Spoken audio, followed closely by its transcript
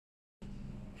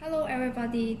Hello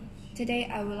everybody, today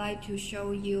I would like to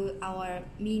show you our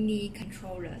mini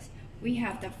controllers. We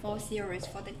have the 4 series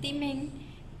for the dimming,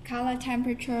 color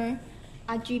temperature,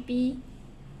 RGB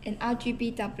and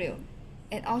RGBW,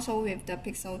 and also with the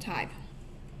pixel type.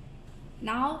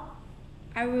 Now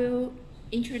I will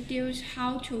introduce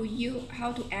how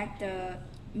to add the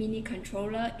mini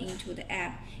controller into the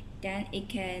app. Then it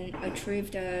can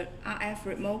achieve the RF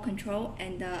remote control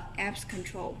and the apps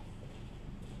control.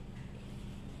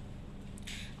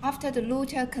 After the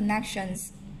router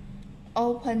connections,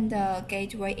 open the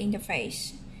gateway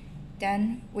interface.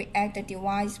 Then we add the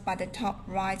device by the top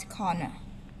right corner.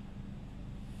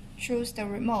 Choose the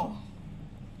remote.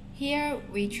 Here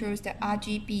we choose the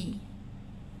RGB.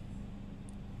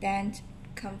 Then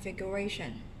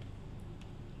configuration.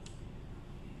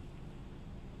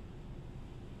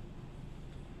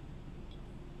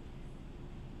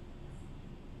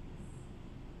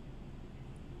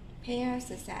 Pair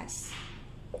success.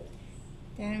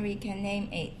 Then we can name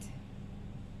it.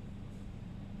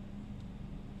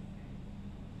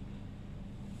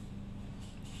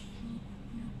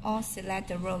 Or select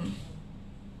the room.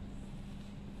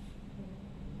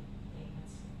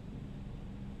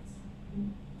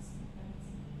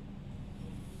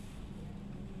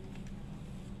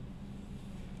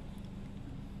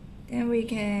 Then we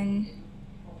can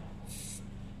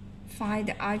find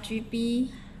the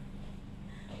RGB.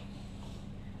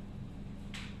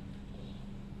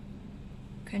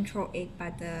 Control it by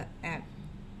the app.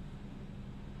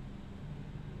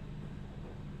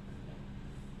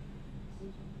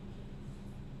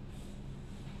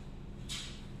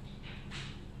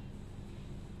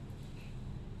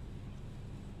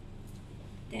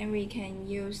 Then we can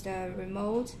use the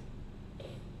remote.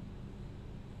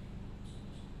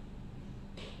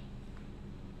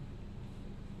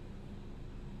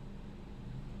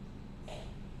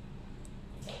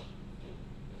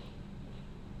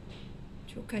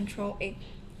 To control it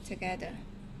together.